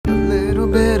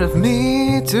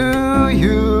to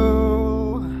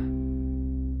you.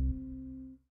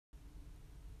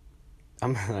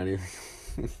 I'm not even.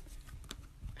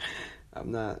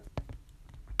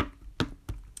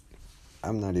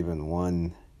 I'm not even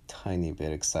one tiny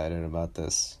bit excited about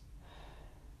this.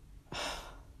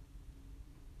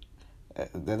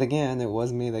 Then again, it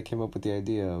was me that came up with the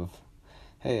idea of,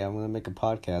 hey, I'm going to make a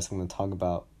podcast. I'm going to talk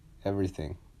about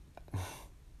everything.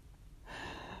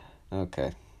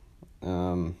 Okay.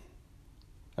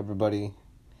 Everybody,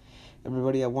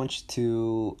 I want you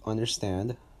to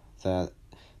understand that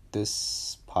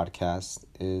this podcast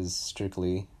is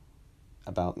strictly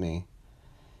about me.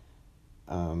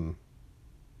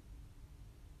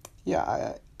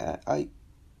 Yeah, I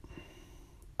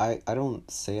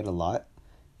don't say it a lot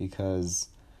because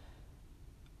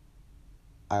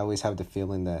I always have the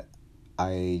feeling that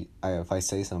I if I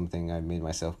say something, I've made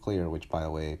myself clear, which, by the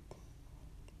way,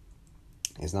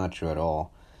 is not true at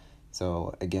all.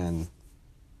 So again,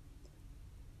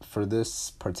 for this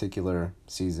particular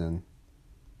season,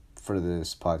 for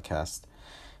this podcast,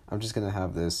 I'm just going to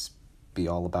have this be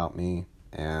all about me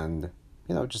and,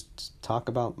 just talk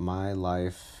about my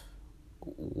life,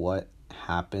 what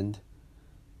happened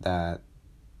that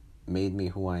made me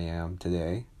who I am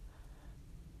today.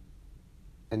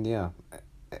 And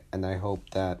and I hope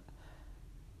that,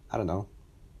 I don't know,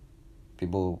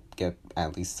 people get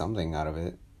at least something out of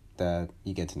it, that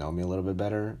you get to know me a little bit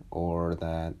better, or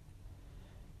that,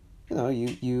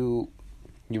 you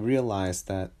realize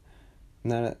that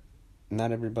not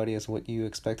everybody is what you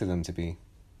expected them to be.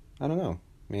 I don't know.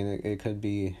 I mean, it could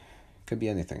be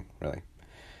anything, really.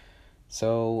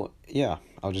 So, yeah,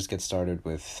 I'll just get started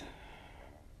with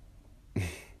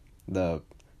the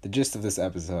gist of this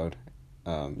episode.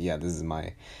 This is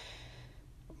my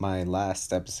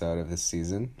last episode of this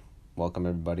season. Welcome,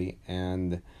 everybody.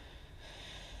 And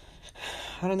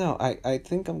I don't know, I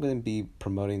think I'm going to be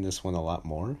promoting this one a lot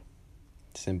more,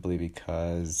 simply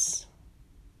because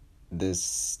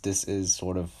this is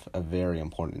sort of a very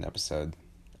important episode.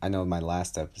 I know my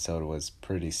last episode was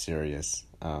pretty serious,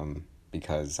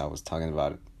 because I was talking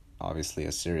about, obviously,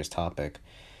 a serious topic,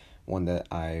 one that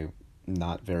I'm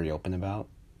not very open about.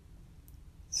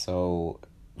 So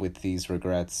with these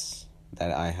regrets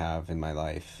that I have in my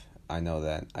life, I know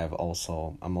that I'm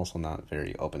also not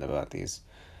very open about these.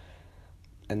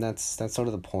 And that's sort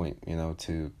of the point,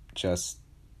 to just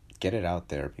get it out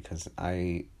there, because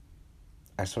I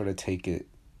sort of take it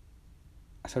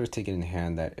in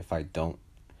hand that if I don't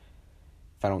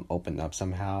open up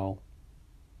somehow,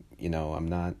 I'm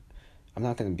not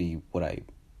going to be what I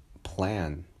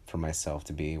plan for myself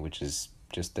to be, which is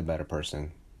just a better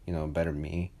person, better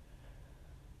me.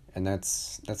 And that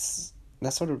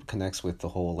sort of connects with the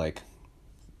whole, like,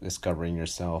 discovering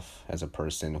yourself as a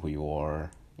person, who you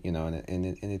are, and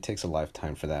it takes a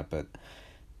lifetime for that. But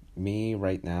me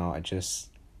right now,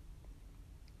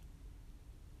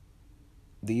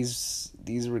 these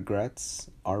regrets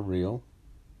are real,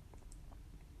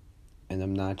 and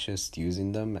I'm not just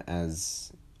using them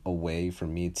as a way for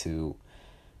me to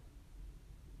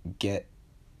get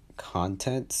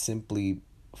content simply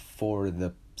for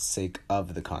the sake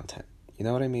of the content. You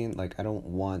know what I mean? Like, I don't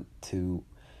want to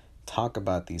talk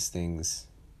about these things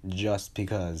just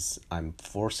because I'm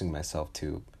forcing myself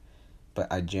to,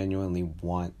 but I genuinely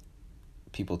want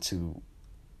people to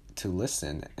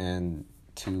listen and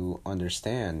to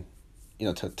understand,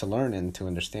 to learn and to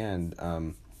understand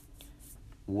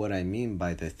what I mean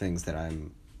by the things that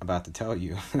I'm about to tell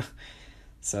you.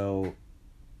 So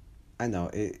I know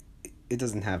it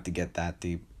doesn't have to get that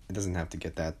deep. It doesn't have to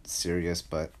get that serious,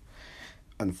 but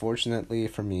unfortunately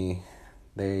for me,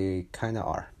 they kind of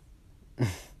are.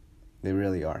 They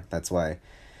really are. That's why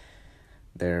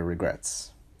they're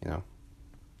regrets,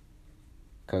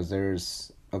 because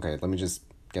let me just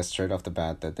get straight off the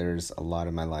bat that there's a lot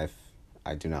of my life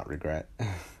I do not regret.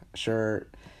 Sure,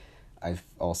 I've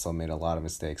also made a lot of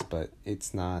mistakes, but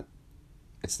it's not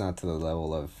to the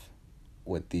level of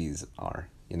what these are,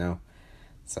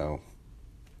 So,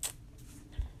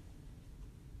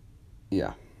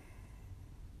 yeah.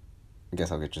 I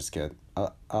guess I'll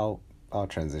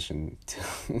transition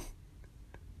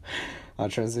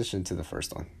to the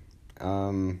first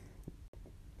one.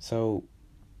 So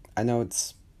I know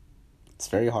it's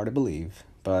very hard to believe,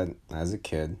 but as a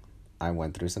kid, I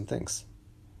went through some things.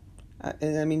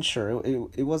 I mean, sure,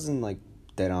 it wasn't like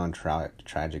dead on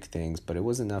tragic things, but it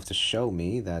was enough to show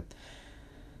me that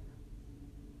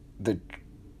the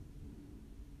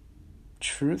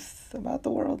truth about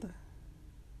the world.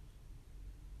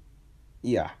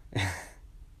 Yeah.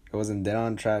 It wasn't dead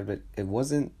on it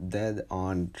wasn't dead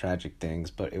on tragic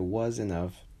things, but it was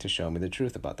enough to show me the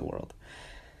truth about the world.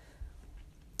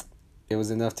 it was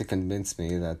enough to convince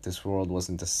me that this world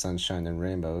wasn't the sunshine and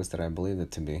rainbows that I believed it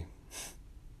to be.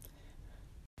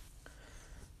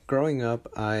 Growing up,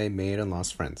 I made and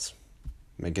lost friends.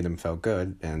 Making them felt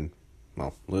good, and,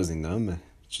 well, losing them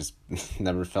just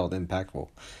never felt impactful.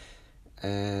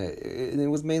 And it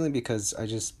was mainly because I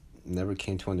just never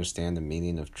came to understand the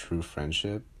meaning of true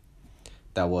friendship.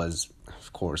 That was,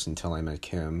 of course, until I met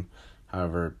Kim.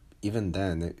 However, even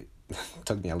then, it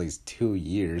took me at least 2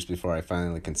 years before I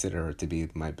finally considered her to be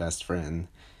my best friend.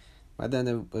 By then,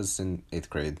 it was in 8th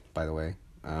grade, by the way.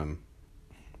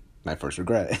 My first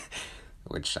regret,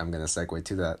 which I'm going to segue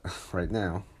to that right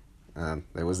now.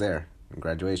 It was there in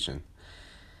graduation.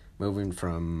 Moving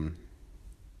from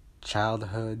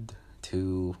childhood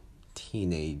to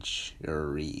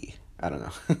teenagery. I don't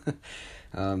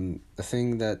know. The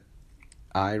thing that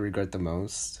I regret the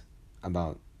most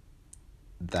about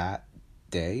that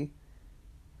day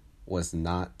was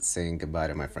not saying goodbye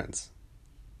to my friends.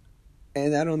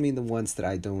 And I don't mean the ones that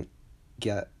I don't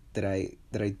get that I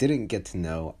didn't get to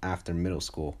know after middle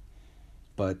school,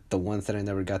 but the ones that I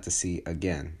never got to see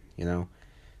again,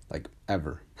 like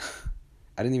ever.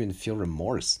 I didn't even feel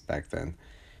remorse back then.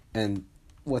 And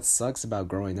what sucks about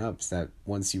growing up is that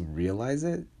once you realize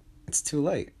it, it's too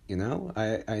late,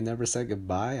 I never said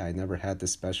goodbye. I never had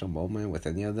this special moment with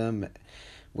any of them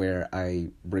where I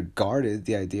regarded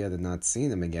the idea of not seeing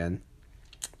them again.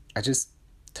 I just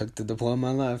took the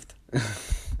diploma and left.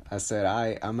 I said,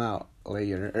 I'm out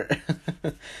later.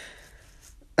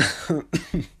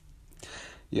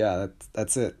 Yeah,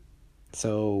 that's it.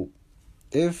 So,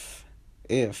 if,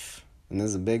 and this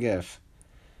is a big if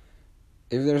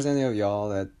there's any of y'all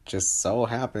that just so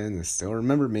happen to still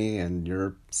remember me and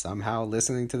you're somehow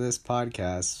listening to this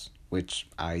podcast, which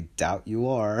I doubt you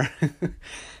are,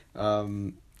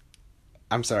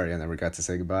 I'm sorry I never got to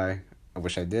say goodbye. I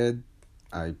wish I did.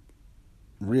 I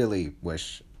really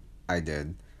wish I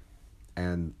did.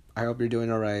 And I hope you're doing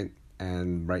all right.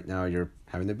 And right now you're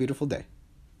having a beautiful day.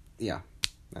 Yeah,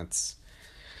 that's...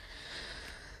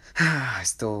 I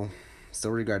still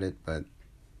regret it, but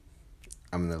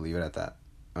I'm going to leave it at that.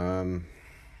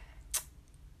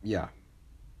 Yeah.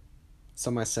 So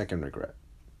my second regret.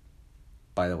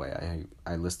 By the way,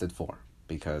 I listed 4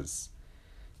 because,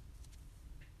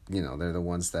 they're the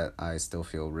ones that I still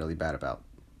feel really bad about,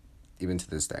 even to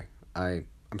this day. I'm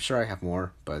sure I have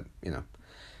more, but,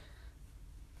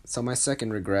 So my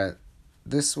second regret,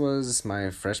 this was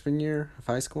my freshman year of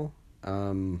high school.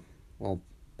 Well,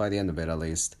 by the end of it at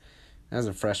least. As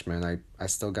a freshman, I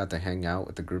still got to hang out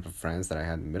with the group of friends that I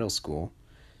had in middle school.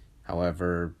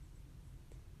 However,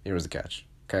 here was the catch,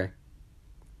 okay?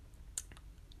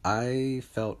 I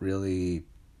felt really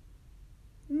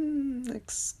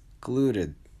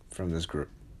excluded from this group.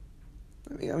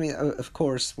 I mean, of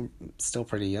course, we're still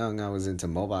pretty young. I was into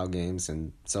mobile games,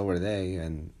 and so were they.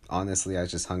 And honestly, I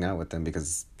just hung out with them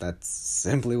because that's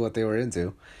simply what they were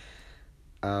into.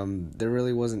 There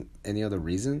really wasn't any other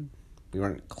reason. We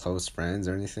weren't close friends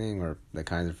or anything, or the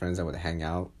kinds of friends that would hang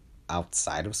out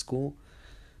outside of school.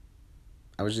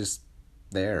 I was just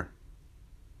there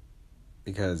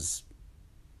because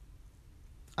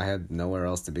I had nowhere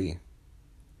else to be.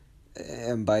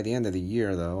 And by the end of the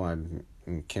year, though,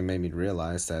 Kim made me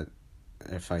realize that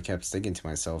if I kept sticking to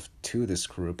myself to this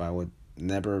group, I would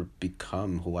never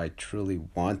become who I truly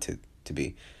wanted to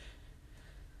be.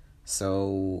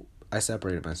 So I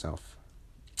separated myself.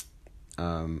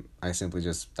 I simply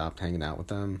just stopped hanging out with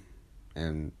them,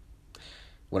 and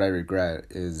what I regret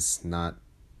is not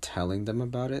telling them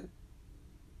about it.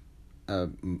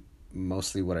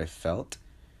 Mostly what I felt.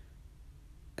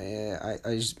 I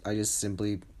just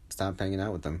simply stopped hanging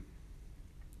out with them,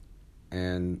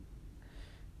 and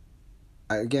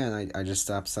I just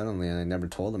stopped suddenly, and I never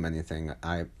told them anything.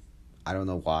 I don't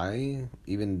know why.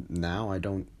 Even now, I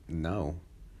don't know.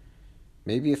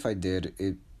 Maybe if I did,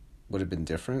 it would have been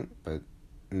different, but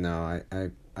no,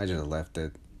 I just left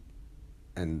it,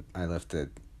 and I left it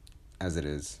as it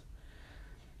is.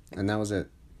 And that was it.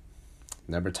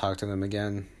 Never talked to them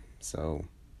again, so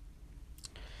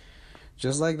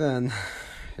just like then,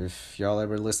 if y'all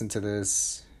ever listen to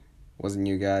this, it wasn't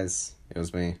you guys, it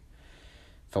was me.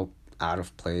 Felt out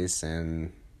of place,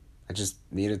 and I just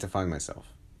needed to find myself.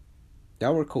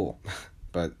 Y'all were cool,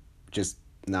 but just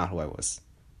not who I was.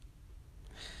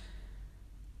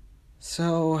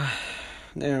 So,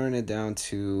 narrowing it down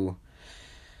to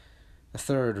the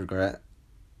third regret.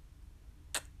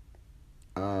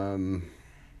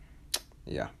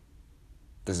 Yeah.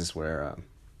 This is where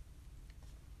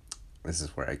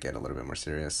I get a little bit more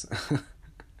serious.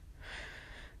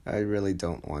 I really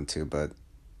don't want to, but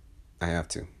I have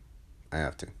to.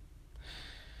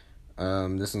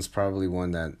 This one's probably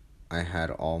one that I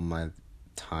had all my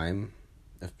time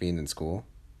of being in school.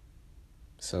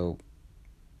 So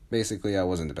basically, I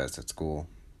wasn't the best at school.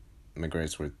 My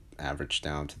grades were averaged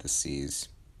down to the C's,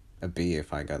 a B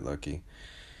if I got lucky,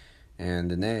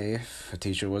 and an A if a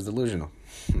teacher was delusional.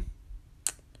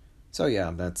 So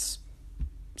yeah, that's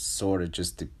sort of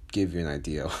just to give you an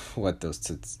idea of what those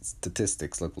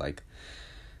statistics look like.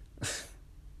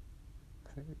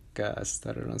 God, I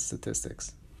stuttered on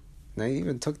statistics. And I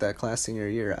even took that class senior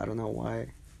year. I don't know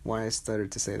why I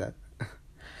stuttered to say that.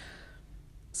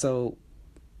 So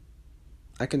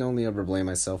I can only ever blame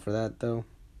myself for that though,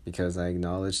 because I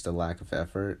acknowledge the lack of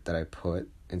effort that I put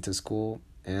into school,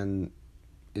 and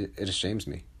it ashames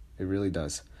me. It really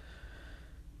does.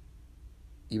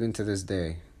 Even to this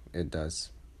day, it does.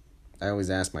 I always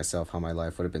ask myself how my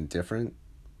life would have been different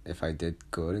if I did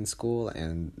good in school,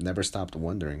 and never stopped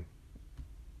wondering.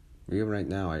 Even right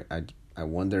now, I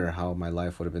wonder how my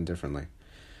life would have been differently.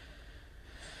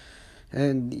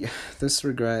 And this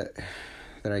regret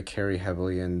that I carry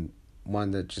heavily, and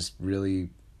one that just really,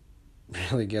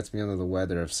 really gets me under the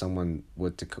weather if someone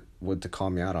would to call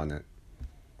me out on it.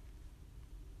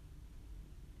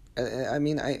 I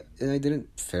mean, I didn't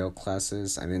fail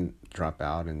classes. I didn't drop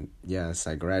out, and yes,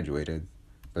 I graduated,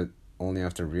 but only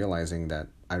after realizing that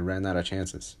I ran out of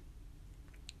chances.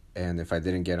 And if I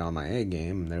didn't get on my A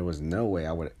game, there was no way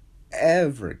I would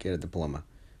ever get a diploma.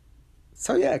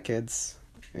 So yeah, kids,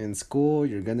 in school,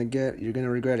 you're gonna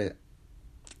regret it.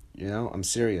 I'm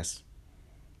serious.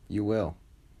 You will.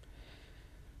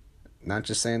 Not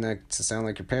just saying that to sound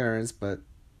like your parents, but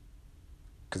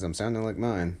because I'm sounding like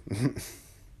mine.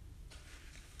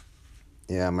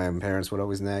 Yeah, my parents would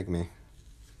always nag me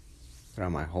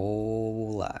throughout my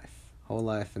whole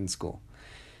life in school.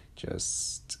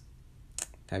 Just,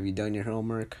 have you done your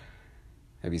homework?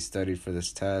 Have you studied for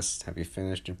this test? Have you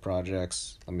finished your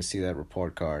projects? Let me see that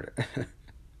report card.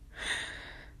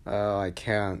 Oh, I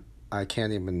can't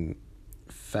even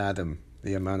fathom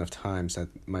the amount of times that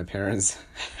my parents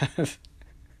have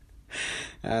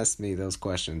asked me those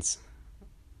questions.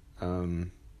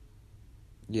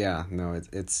 Yeah, no,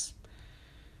 it's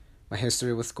my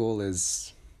history with school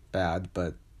is bad,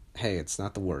 but hey, it's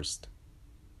not the worst.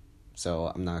 So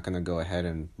I'm not gonna go ahead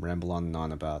and ramble on and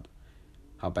on about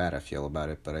how bad I feel about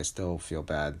it, but I still feel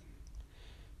bad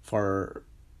for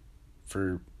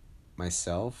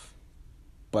myself,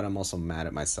 but I'm also mad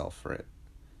at myself for it,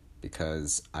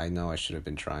 because I know I should have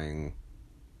been trying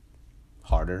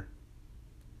harder.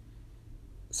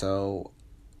 So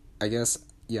I guess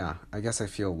I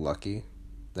feel lucky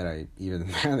that I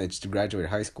even managed to graduate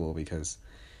high school, because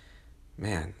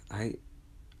man, I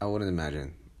wouldn't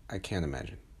imagine. I can't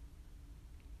imagine.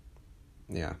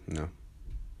 Yeah, no.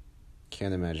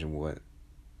 Can't imagine what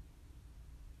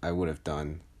I would have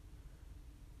done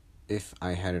if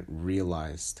I hadn't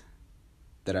realized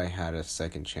that I had a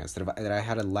second chance, that I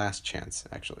had a last chance,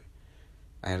 actually.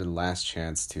 I had a last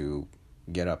chance to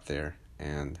get up there,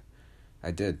 and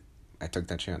I did. I took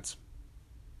that chance.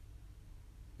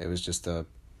 It was just a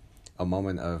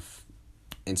moment of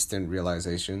instant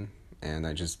realization, and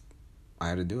I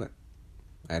had to do it.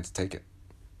 I had to take it.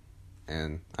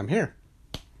 And I'm here.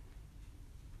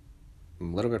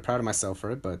 I'm a little bit proud of myself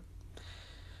for it, but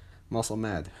I'm also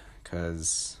mad,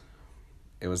 because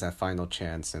it was that final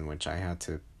chance in which I had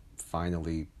to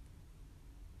finally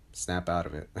snap out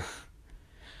of it.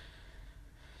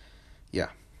 Yeah.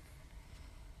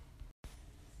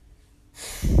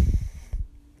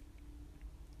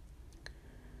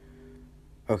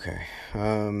 Okay.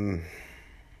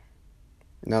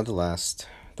 Now the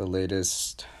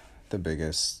latest, the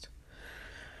biggest.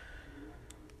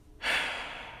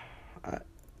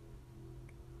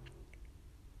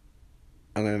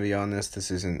 I'm gonna be honest, this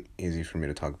isn't easy for me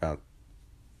to talk about.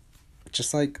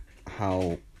 Just like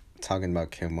how talking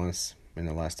about Kim was in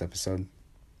the last episode.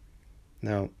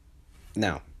 Now,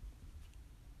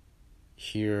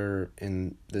 here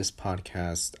in this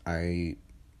podcast, I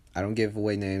don't give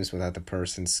away names without the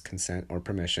person's consent or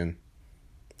permission.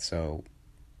 So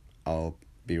I'll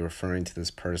be referring to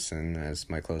this person as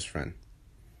my close friend.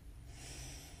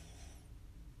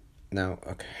 Now,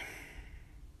 okay.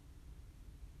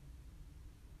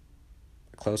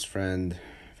 A close friend,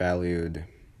 valued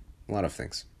a lot of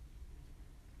things.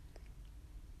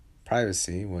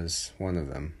 Privacy was one of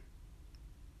them.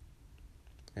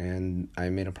 And I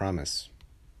made a promise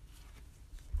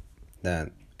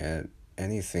that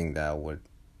anything that would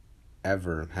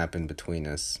ever happen between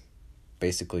us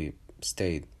basically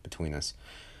stayed between us.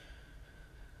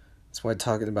 That's why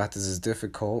talking about this is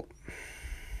difficult.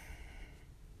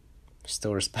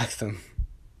 Still respect them.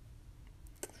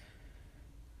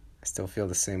 I still feel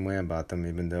the same way about them,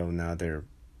 even though now they're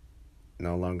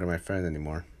no longer my friend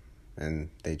anymore. And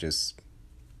they just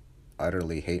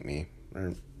utterly hate me.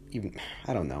 Or even,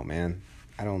 I don't know, man.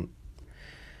 I don't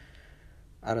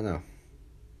know.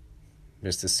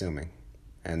 Just assuming.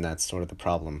 And that's sort of the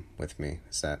problem with me,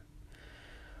 is that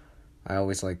I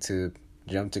always like to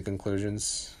jump to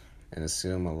conclusions and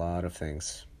assume a lot of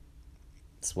things.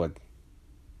 It's what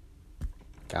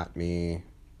got me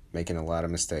making a lot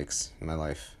of mistakes in my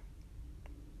life.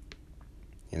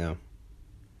 You know?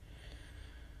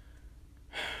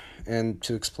 And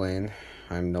to explain,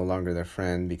 I'm no longer their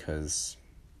friend because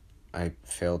I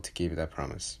failed to keep that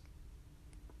promise.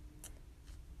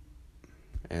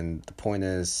 And the point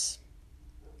is,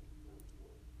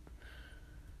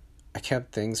 I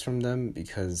kept things from them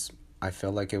because I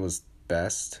felt like it was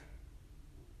best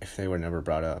if they were never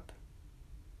brought up.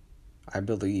 I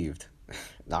believed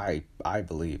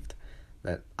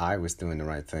that I was doing the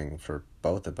right thing for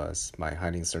both of us by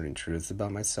hiding certain truths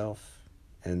about myself,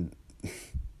 and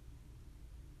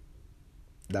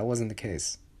that wasn't the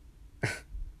case.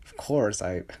 Of course,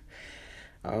 I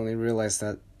only realized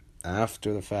that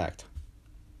after the fact.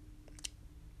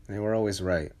 They were always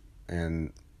right,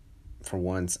 and for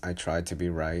once I tried to be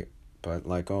right, but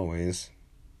like always,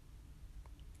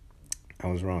 I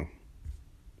was wrong.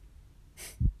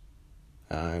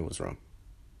 I was wrong.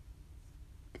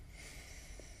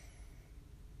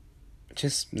 I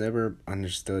just never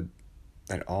understood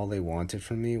that all they wanted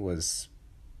from me was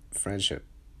friendship.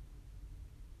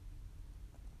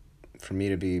 For me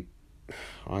to be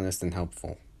honest and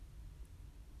helpful.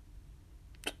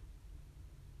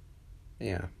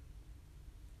 Yeah.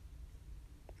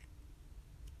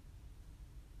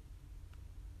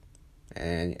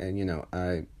 And you know,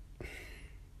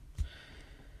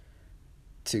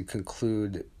 to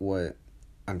conclude, what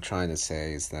I'm trying to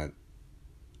say is that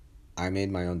I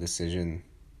made my own decision,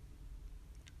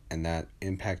 and that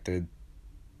impacted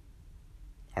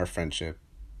our friendship.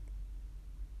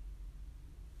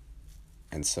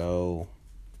 And so,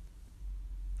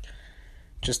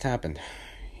 just happened,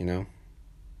 you know?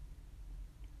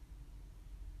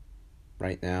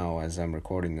 Right now, as I'm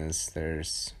recording this,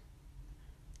 there's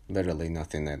literally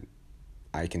nothing that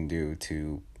I can do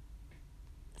to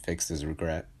fix this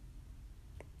regret.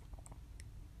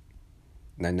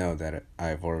 And I know that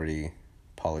I've already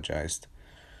apologized.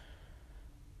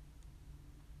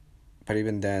 But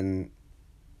even then,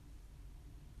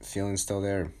 feeling's still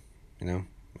there, you know?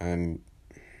 I'm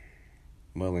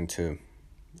willing to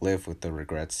live with the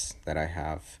regrets that I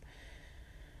have.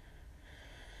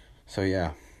 So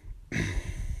yeah.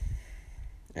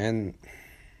 And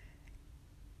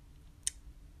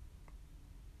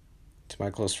to my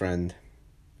close friend,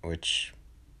 which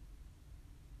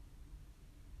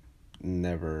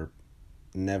never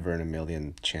in a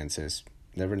million chances,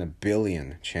 never in a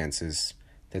billion chances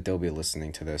that they'll be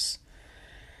listening to this.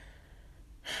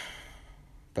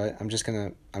 But I'm just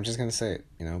gonna say it,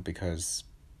 you know, because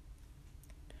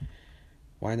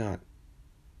why not?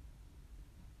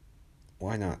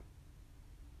 Why not?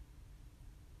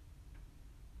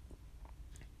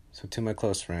 So to my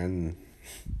close friend,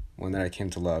 one that I came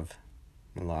to love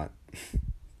a lot,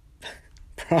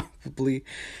 probably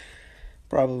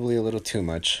a little too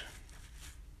much.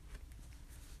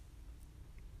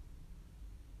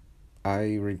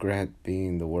 I regret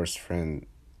being the worst friend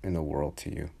in the world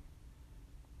to you.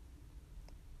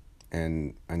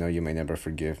 And I know you may never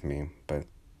forgive me, but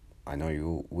I know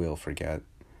you will forget.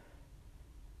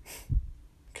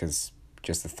 Because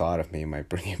just the thought of me might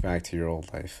bring you back to your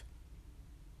old life.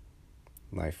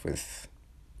 Life with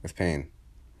pain.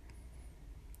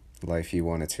 Life you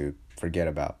wanted to forget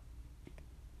about.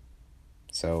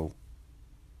 So,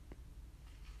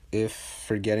 if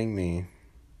forgetting me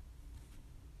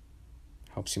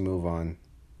helps you move on,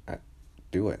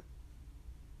 do it.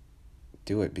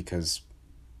 Do it, because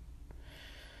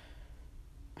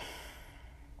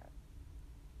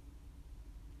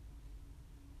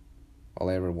all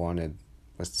I ever wanted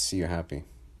was to see you happy.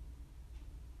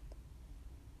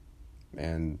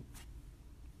 And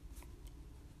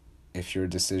if your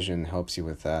decision helps you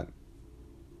with that,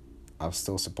 I'll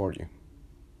still support you.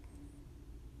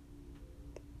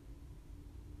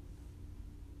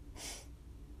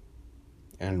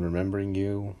 And remembering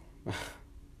you,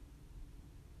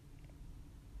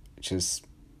 it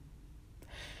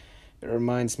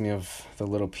reminds me of the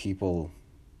little people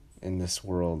in this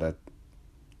world that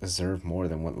deserve more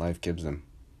than what life gives them.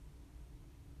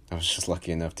 I was just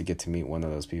lucky enough to get to meet one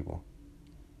of those people.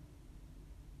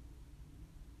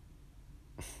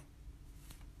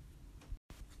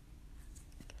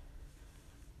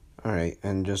 Alright,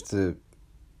 and just to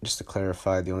just to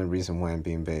clarify, the only reason why I'm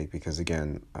being vague, because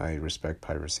again, I respect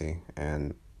privacy,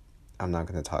 and I'm not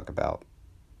going to talk about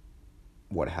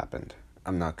what happened.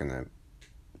 I'm not going to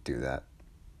do that.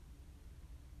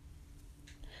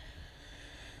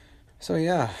 So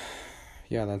yeah,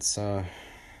 that's all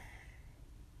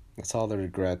the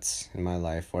regrets in my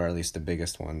life, or at least the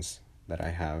biggest ones that I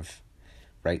have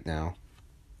right now.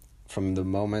 From the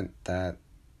moment that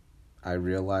I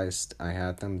realized I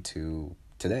had them to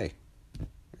today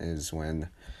is when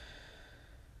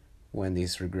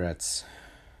these regrets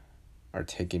are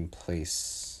taking time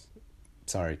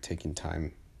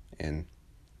in.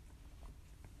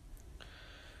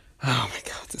 Oh my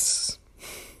god,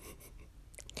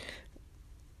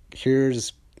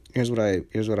 here's what I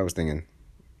was thinking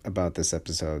about this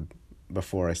episode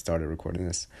before I started recording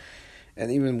this. And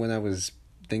even when I was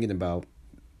thinking about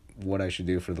what I should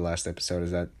do for the last episode, is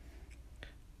that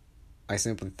I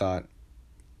simply thought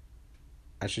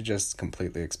I should just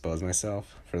completely expose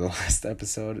myself for the last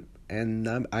episode, and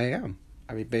I am.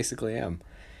 I mean, basically am.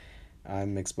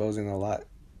 I'm exposing a lot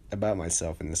about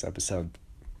myself in this episode.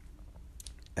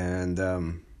 And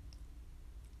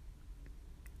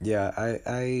yeah,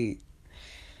 I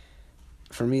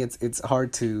for me it's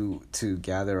hard to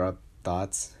gather up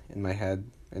thoughts in my head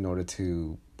in order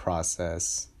to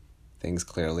process things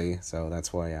clearly. So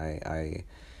that's why I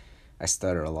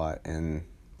stutter a lot and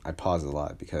I pause a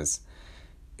lot, because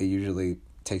it usually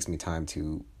takes me time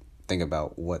to think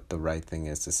about what the right thing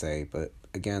is to say. But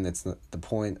again, it's not, the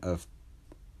point of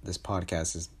this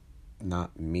podcast is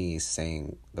not me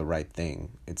saying the right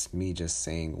thing. It's me just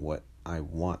saying what I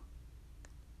want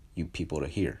you people to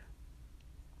hear.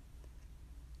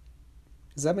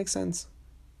 Does that make sense?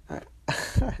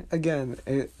 Again,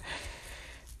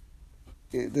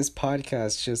 this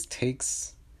podcast just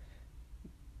takes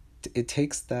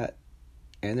that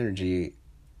energy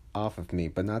off of me,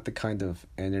 but not the kind of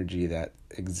energy that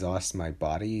exhausts my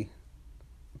body,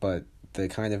 but the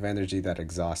kind of energy that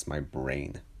exhausts my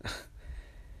brain.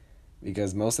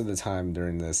 Because most of the time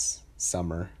during this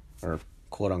summer, or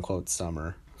quote unquote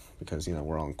summer, because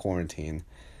we're on quarantine,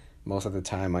 most of the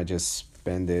time I just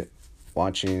spend it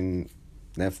watching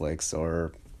Netflix,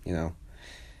 or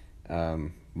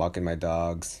walking my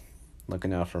dogs,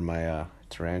 looking out for my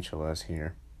tarantulas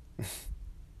here.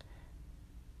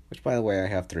 Which, by the way, I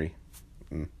have 3.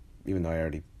 Even though I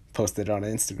already posted it on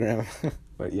Instagram.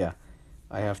 But yeah,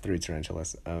 I have 3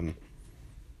 tarantulas.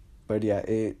 But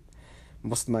yeah,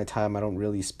 most of my time I don't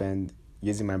really spend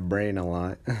using my brain a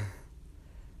lot.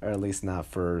 Or at least not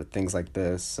for things like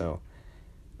this. So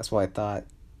that's why I thought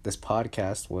this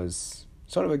podcast was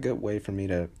sort of a good way for me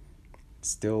to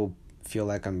still feel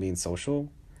like I'm being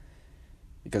social.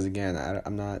 Because again,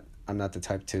 I'm not the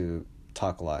type to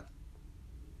talk a lot.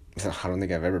 I don't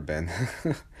think I've ever been.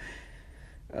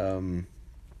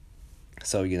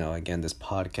 So, again, this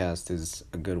podcast is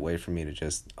a good way for me to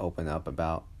just open up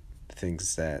about the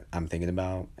things that I'm thinking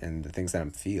about and the things that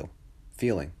I'm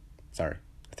feeling. Sorry,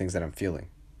 the things that I'm feeling.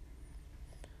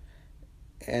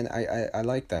 And I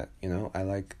like that, I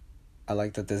like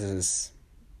that this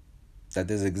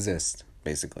exists,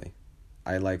 basically.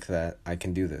 I like that I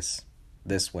can do this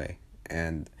way,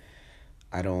 and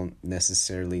I don't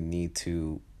necessarily need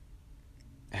to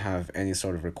have any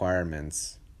sort of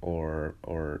requirements or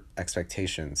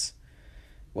expectations.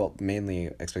 Well, mainly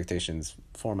expectations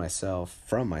from myself,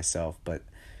 but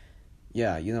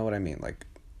yeah, you know what I mean. Like,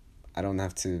 I don't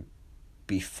have to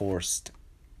be forced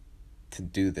to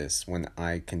do this when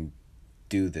I can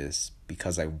do this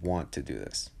because I want to do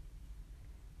this.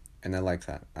 And I like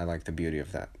that. I like the beauty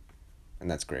of that. And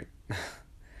that's great.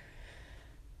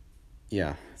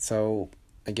 Yeah, so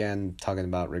again, talking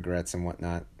about regrets and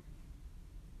whatnot,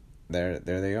 there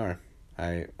they are.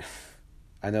 I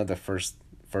know the first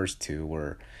 2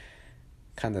 were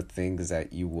kind of things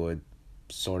that you would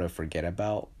sort of forget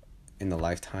about in the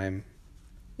lifetime.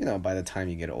 By the time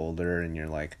you get older and you're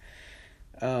like,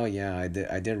 oh yeah, I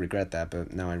did regret that,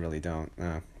 but no, I really don't.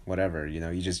 Whatever,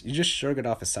 you just shrug it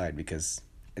off aside, because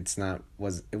it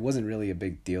wasn't really a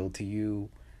big deal to you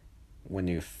when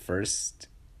you first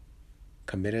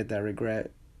committed that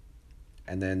regret,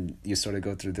 and then you sort of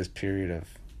go through this period of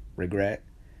regret,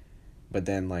 but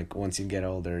then like once you get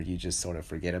older, you just sort of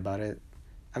forget about it.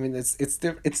 I mean, it's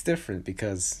different,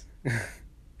 because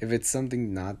if it's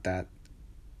something not that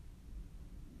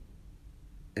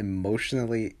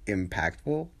emotionally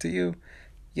impactful to you,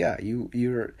 yeah,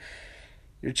 your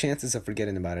chances of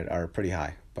forgetting about it are pretty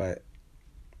high. But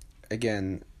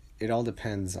again, it all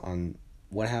depends on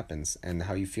what happens and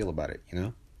how you feel about it,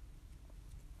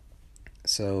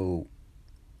 So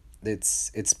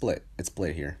it's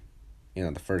split here.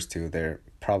 The first two, they're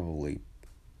probably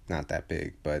not that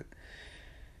big, but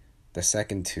the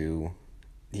second two,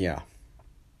 yeah.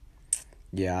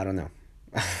 Yeah, I don't know.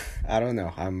 I don't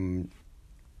know.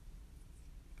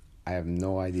 I have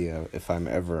no idea if I'm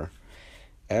ever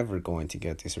going to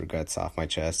get these regrets off my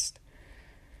chest.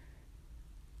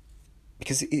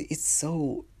 Because it's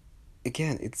so,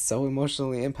 again, it's so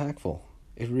emotionally impactful.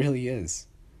 It really is.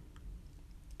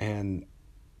 And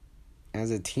as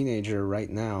a teenager right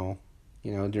now,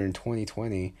 during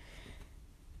 2020,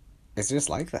 it's just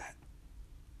like that.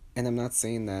 And I'm not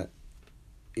saying that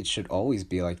it should always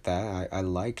be like that. I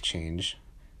like change.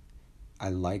 I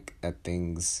like that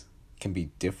things can be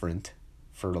different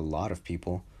for a lot of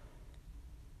people.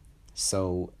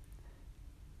 So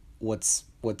what's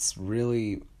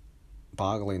really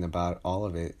boggling about all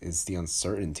of it is the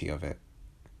uncertainty of it.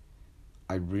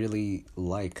 I really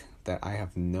like that I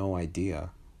have no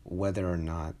idea whether or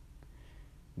not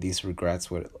these regrets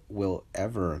will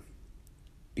ever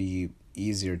be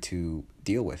easier to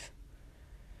deal with.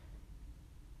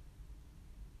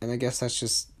 And I guess that's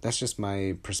just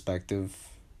my perspective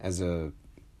as a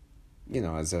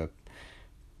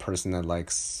person that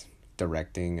likes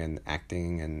directing and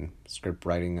acting and script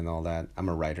writing and all that. I'm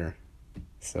a writer.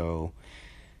 So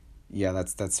yeah,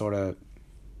 that's sort of,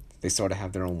 they sort of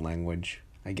have their own language,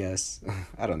 I guess.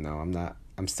 I don't know.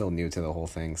 I'm still new to the whole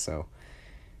thing, so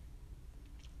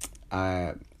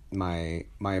my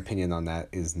opinion on that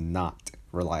is not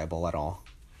reliable at all.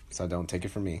 So don't take it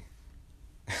from me.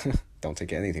 Don't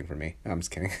take anything from me. I'm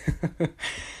just kidding.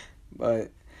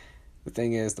 But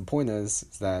the point is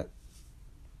that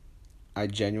I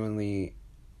genuinely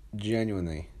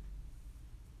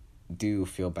do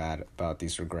feel bad about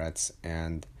these regrets,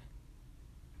 and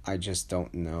I just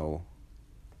don't know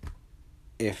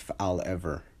if I'll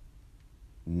ever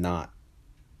not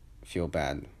feel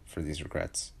bad for these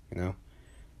regrets,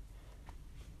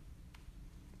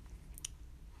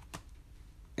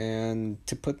 And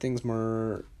to put things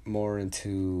more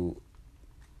into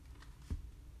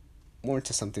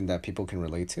something that people can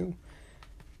relate to,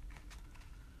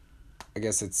 I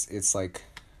guess it's like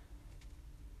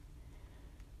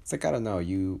I don't know,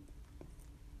 you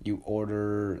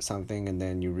order something and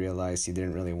then you realize you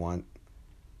didn't really want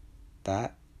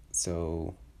that,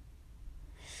 so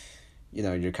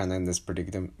you're kind of in this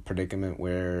predicament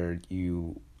where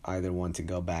you either want to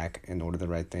go back and order the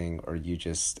right thing, or you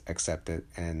just accept it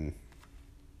and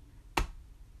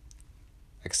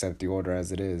accept the order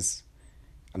as it is.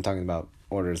 I'm talking about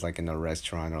orders like in a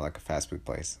restaurant or like a fast food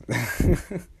place.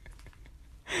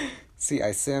 See,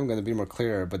 I say I'm going to be more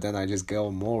clear, but then I just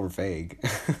go more vague.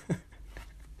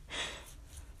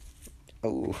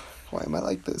 Oh, why am I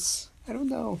like this? I don't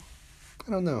know.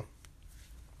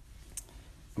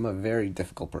 I'm a very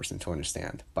difficult person to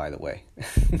understand, by the way.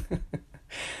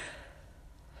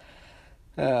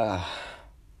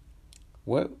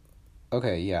 What?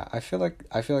 Okay, yeah. I feel like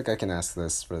I can ask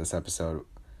this for this episode.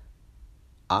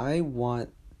 I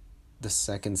want the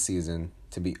second season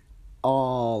to be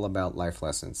all about life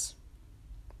lessons,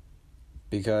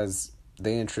 because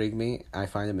they intrigue me. I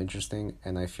find them interesting,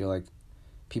 and I feel like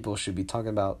people should be talking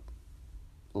about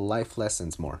life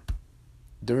lessons more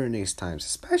during these times,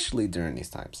 especially during these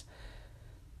times.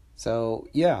 So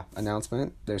yeah,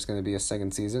 announcement, there's going to be a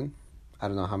second season. I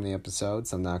don't know how many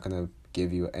episodes. I'm not going to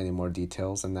give you any more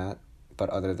details than that, but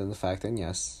other than the fact that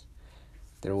yes,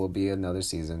 there will be another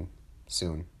season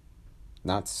soon.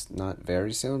 Not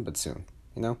very soon, but soon,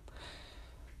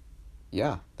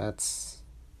 Yeah, that's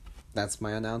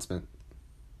my announcement.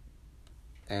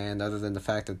 And other than the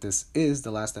fact that this is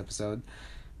the last episode,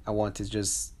 I want to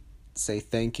just say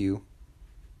thank you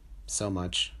so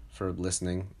much for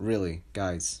listening. Really,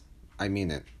 guys, I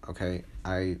mean it, okay?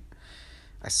 I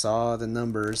saw the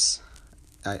numbers.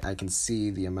 I can see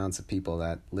the amounts of people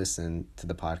that listen to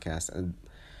the podcast, and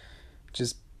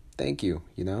just thank you,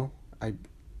 I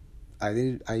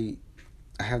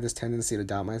have this tendency to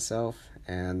doubt myself,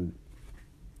 and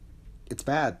it's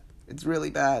bad. It's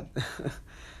really bad.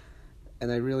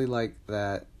 And I really like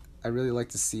that. I really like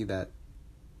to see that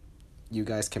you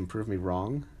guys can prove me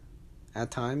wrong at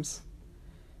times.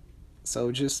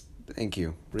 So just thank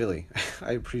you, really.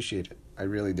 I appreciate it. I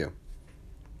really do.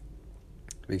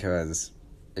 Because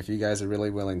if you guys are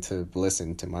really willing to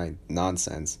listen to my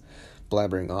nonsense,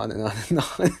 blabbering on and on and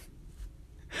on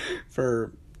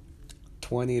for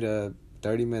 20 to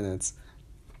 30 minutes,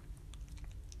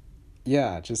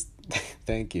 yeah, just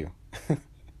thank you.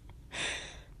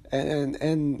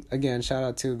 And again, shout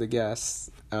out to the guests,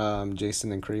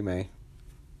 Jason and Creme.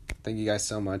 Thank you guys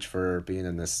so much for being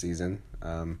in this season.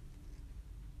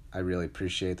 I really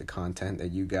appreciate the content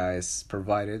that you guys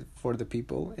provided for the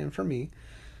people and for me.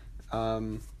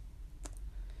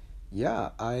 Yeah,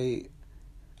 I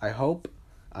hope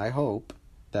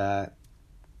that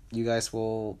you guys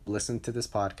will listen to this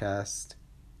podcast,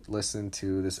 listen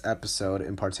to this episode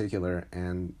in particular,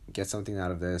 and get something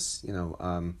out of this.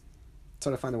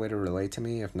 Sort of find a way to relate to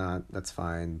me. If not, that's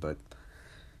fine. But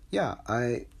yeah,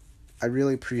 I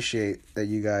really appreciate that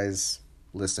you guys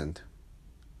listened,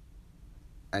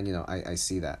 and I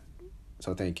see that.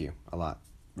 So thank you a lot,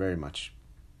 very much,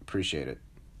 appreciate it.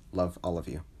 Love all of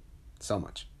you, so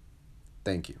much.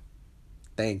 Thank you.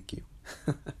 Thank you.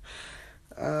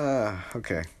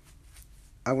 Okay.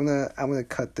 I'm gonna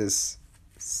cut this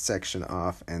section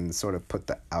off and sort of put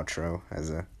the outro as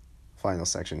a final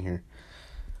section here.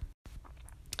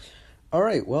 All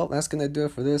right, well, that's gonna do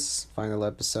it for this final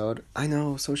episode. I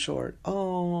know, so short.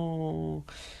 Oh,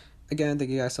 again, thank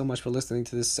you guys so much for listening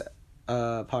to this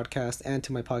podcast and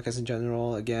to my podcast in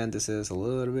general. Again, this is a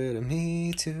little bit of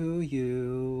me to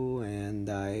you, and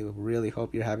I really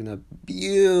hope you're having a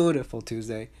beautiful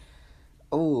Tuesday.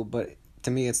 Oh, but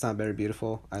to me, it's not very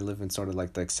beautiful. I live in sort of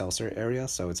like the Excelsior area,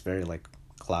 so it's very like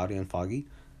cloudy and foggy.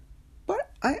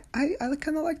 But I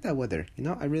kind of like that weather.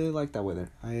 I really like that weather.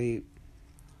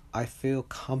 I feel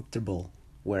comfortable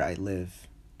where I live,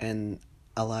 and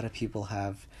a lot of people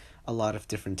have a lot of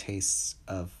different tastes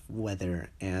of weather.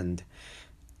 And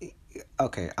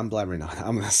okay, I'm blabbering on.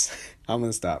 I'm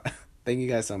gonna stop. Thank you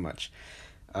guys so much.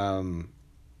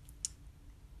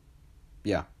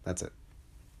 Yeah, that's it.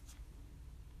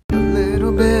 A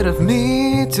little bit of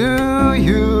me to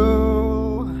you.